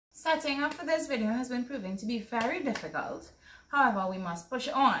Setting up for this video has been proving to be very difficult. However, we must push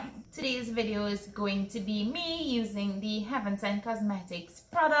on. Today's video is going to be me using the Heavensent Cosmetics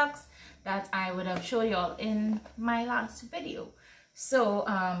products that I would have showed y'all in my last video. So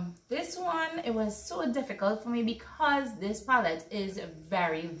this one, it was so difficult for me because this palette is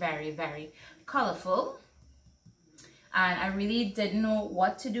very colorful. And I really didn't know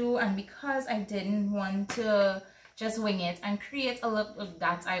what to do, and because I didn't want to just wing it and create a look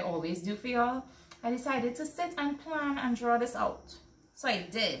that I always do for y'all, I decided to sit and plan and draw this out. So I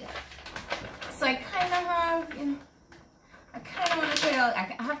did. So I kind of have, I kind of want to show y'all,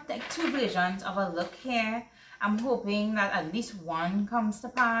 I have like two versions of a look here. I'm hoping that at least one comes to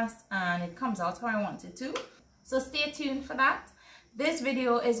pass and it comes out how I want it to. So stay tuned for that. This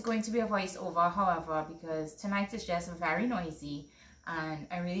video is going to be a voiceover, however, because tonight is just very noisy and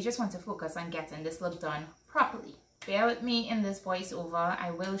I really just want to focus on getting this look done properly. Bear with me in this voiceover.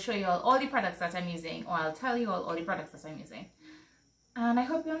 I will show you all the products that I'm using, or I'll tell you all the products that I'm using. And I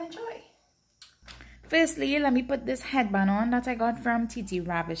hope you'll enjoy. Firstly, let me put this headband on that I got from TT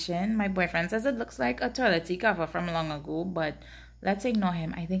Ravishing. My boyfriend says it looks like a toiletty cover from long ago, but let's ignore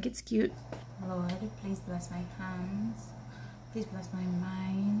him. I think it's cute. Lord, please bless my hands. Please bless my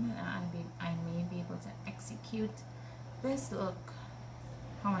mind. I may be able to execute this look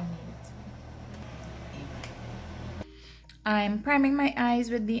how I need it to be. I'm priming my eyes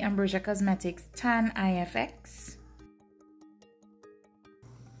with the Ambrosia Cosmetics Tan IFX.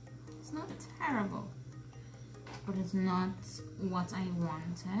 It's not terrible, but it's not what I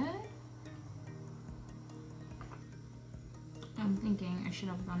wanted. I'm thinking I should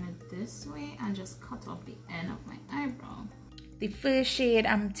have done it this way and just cut off the end of my eyebrow. The first shade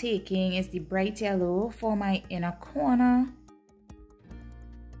I'm taking is the bright yellow for my inner corner.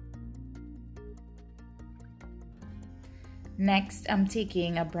 Next, I'm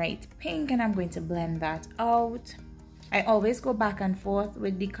taking a bright pink and I'm going to blend that out. I always go back and forth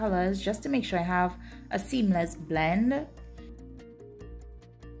with the colors just to make sure I have a seamless blend.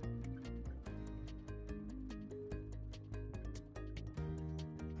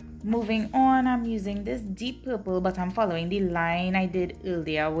 Moving on, I'm using this deep purple, but I'm following the line I did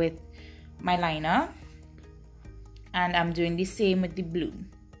earlier with my liner. And I'm doing the same with the blue.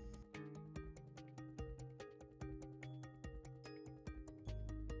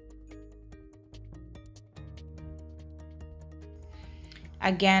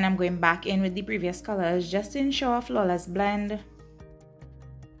 Again, I'm going back in with the previous colors just to ensure a flawless blend.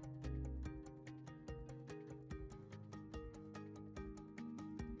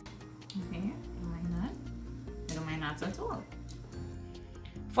 Okay, don't mind that. I don't mind that at all.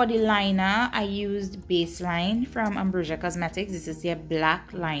 For the liner, I used Baseline from Ambrosia Cosmetics. This is their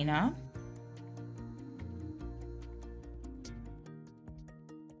black liner.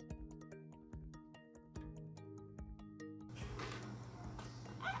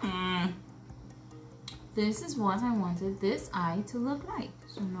 This is what I wanted this eye to look like.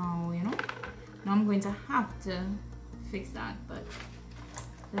 So now, now I'm going to have to fix that, but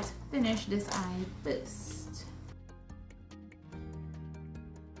let's finish this eye first.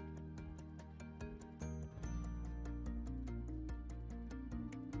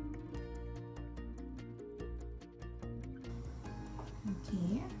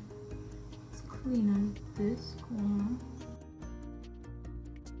 Okay, let's clean up this corner.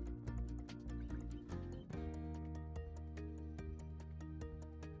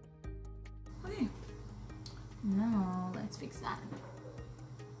 Now let's fix that.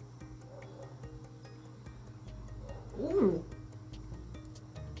 Ooh.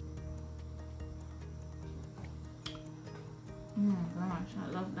 Oh my gosh,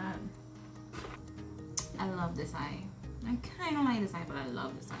 I love that. I love this eye. I kind of like this eye, but I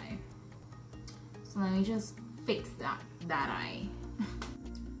love this eye. So let me just fix that eye.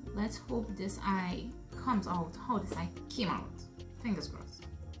 Let's hope this eye comes out how this eye came out. Fingers crossed.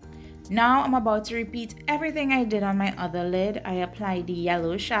 Now I'm about to repeat everything I did on my other lid. I applied the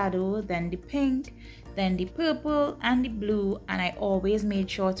yellow shadow, then the pink, then the purple and the blue, and I always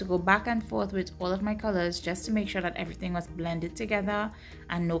made sure to go back and forth with all of my colors just to make sure that everything was blended together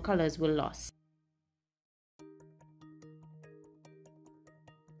and no colors were lost.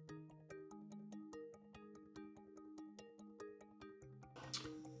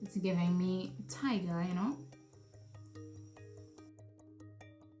 It's giving me tiger,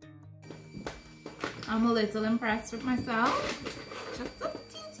 I'm a little impressed with myself. Just a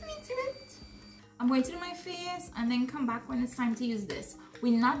teensy bit. I'm going to do my face and then come back when it's time to use this.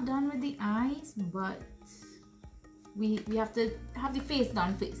 We're not done with the eyes, but we have to have the face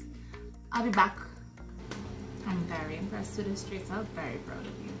done first. I'll be back. I'm very impressed with this Tracell. Very proud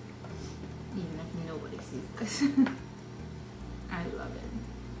of you. nobody sees this. I love it.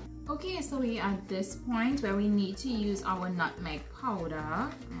 Okay, so we at this point where we need to use our nutmeg powder.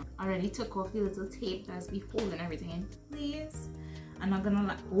 I already took off the little tape that's be holding everything in place. I'm not gonna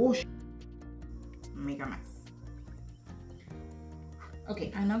like, oh, make a mess.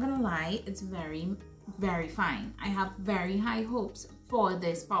 Okay, I'm not gonna lie, it's very, very fine. I have very high hopes for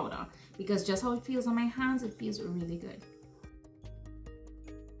this powder because just how it feels on my hands, it feels really good.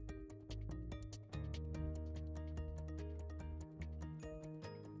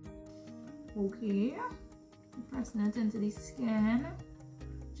 Okay, pressing it into the skin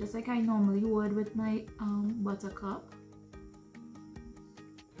just like I normally would with my buttercup.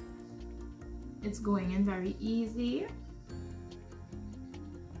 It's going in very easy.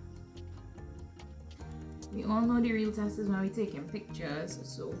 We all know the real test is when we're taking pictures,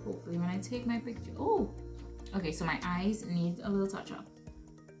 so hopefully when I take my picture, oh, okay, so my eyes need a little touch up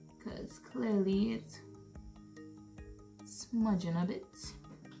because clearly it's smudging a bit.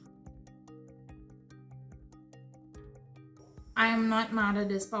 I am not mad at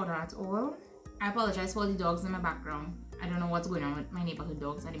this powder at all. I apologize for the dogs in my background. I don't know what's going on with my neighborhood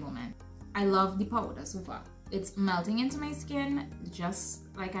dogs at the moment. I love the powder so far. It's melting into my skin just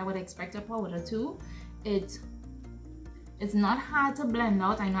like I would expect a powder to. It's not hard to blend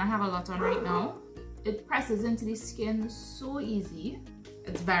out. I know I have a lot on right now. It presses into the skin so easy.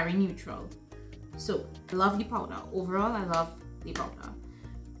 It's very neutral. So I love the powder. Overall, I love the powder.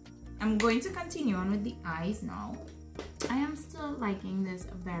 I'm going to continue on with the eyes now. I am still liking this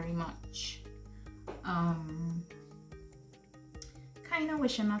very much. Kind of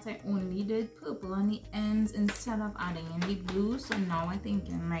wishing that I only did purple on the ends instead of adding in the blue. So now I'm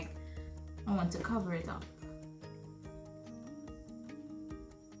thinking like I want to cover it up.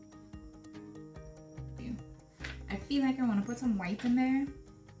 I feel like I want to put some white in there,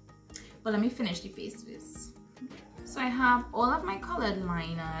 but let me finish the face first. So I have all of my colored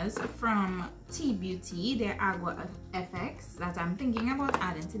liners from T Beauty, their Agua FX that I'm thinking about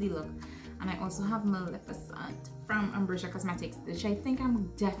adding to the look. And I also have Maleficent from Ambrosia Cosmetics, which I think I'm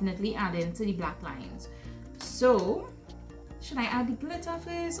definitely adding to the black lines. So, should I add the glitter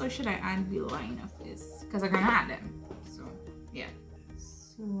first or should I add the liner first? Because I'm gonna add them. So, yeah.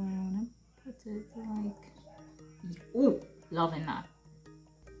 So I wanna put it like, oh, loving that.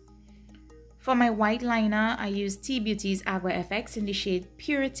 For my white liner, I use T Beauty's Agua FX in the shade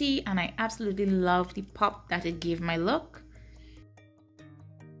Purity, and I absolutely love the pop that it gave my look.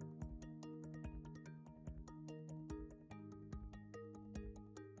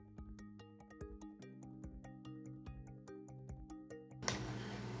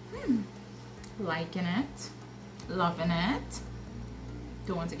 Liking it, loving it.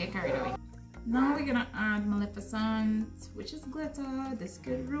 Don't want to get carried away. Now we're gonna add Maleficent, which is glitter. This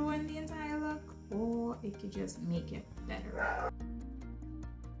could ruin the entire look, or it could just make it better.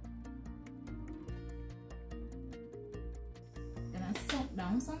 Gonna set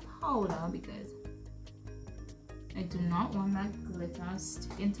down some powder because I do not want that glitter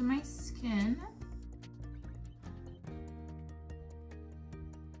sticking to my skin.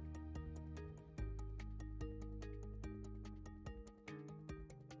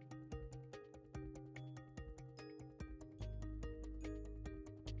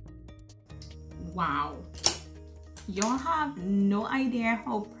 Wow, y'all have no idea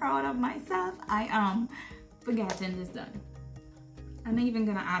how proud of myself I am for getting this done. I'm not even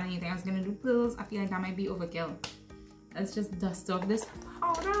gonna add anything. I was gonna do pearls. I feel like that might be overkill. Let's just dust off this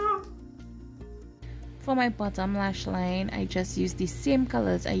powder. For my bottom lash line, I just used the same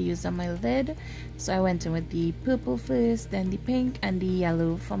colors I used on my lid. So I went in with the purple first, then the pink and the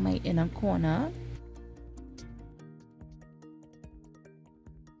yellow for my inner corner.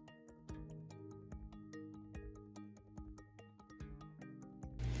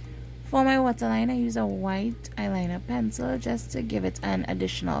 For my waterline, I use a white eyeliner pencil just to give it an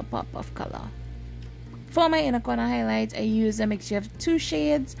additional pop of color. For my inner corner highlight, I used a mixture of two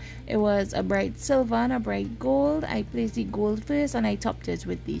shades. It was a bright silver and a bright gold. I placed the gold first and I topped it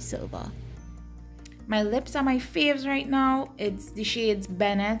with the silver. My lips are my faves right now. It's the shades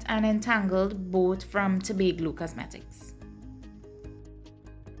Bennett and Entangled, both from Tobago Cosmetics.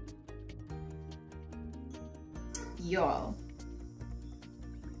 Y'all,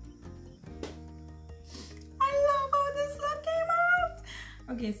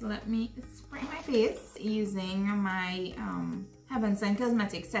 okay, so let me spray my face using my Heavensent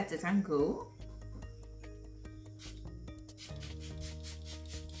Cosmetics Set It and Go.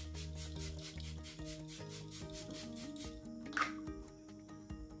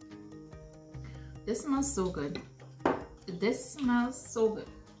 This smells so good. This smells so good.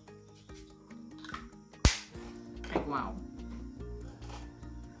 wow.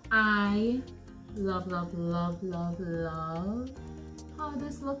 I love how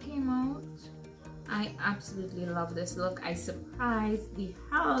this look came out. I absolutely love this look. I surprised the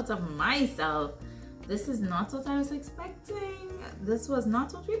hell out of myself. This is not what I was expecting. This was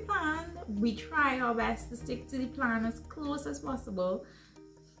not what we planned. We try our best to stick to the plan as close as possible.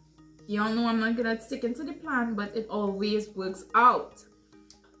 Y'all know I'm not good at sticking to the plan, but it always works out.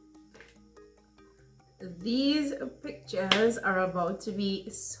 These pictures are about to be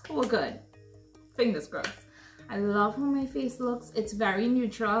so good. Fingers crossed. I love how my face looks. It's very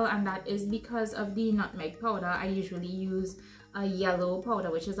neutral, and that is because of the nutmeg powder. I usually use a yellow powder,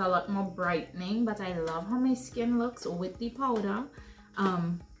 which is a lot more brightening, but I love how my skin looks with the powder. I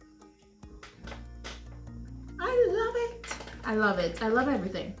love it. I love it. I love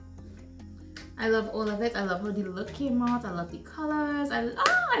everything. I love all of it. I love how the look came out. I love the colors. I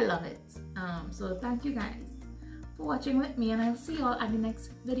love it. So thank you guys for watching with me, and I'll see you all at the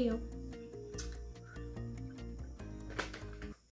next video.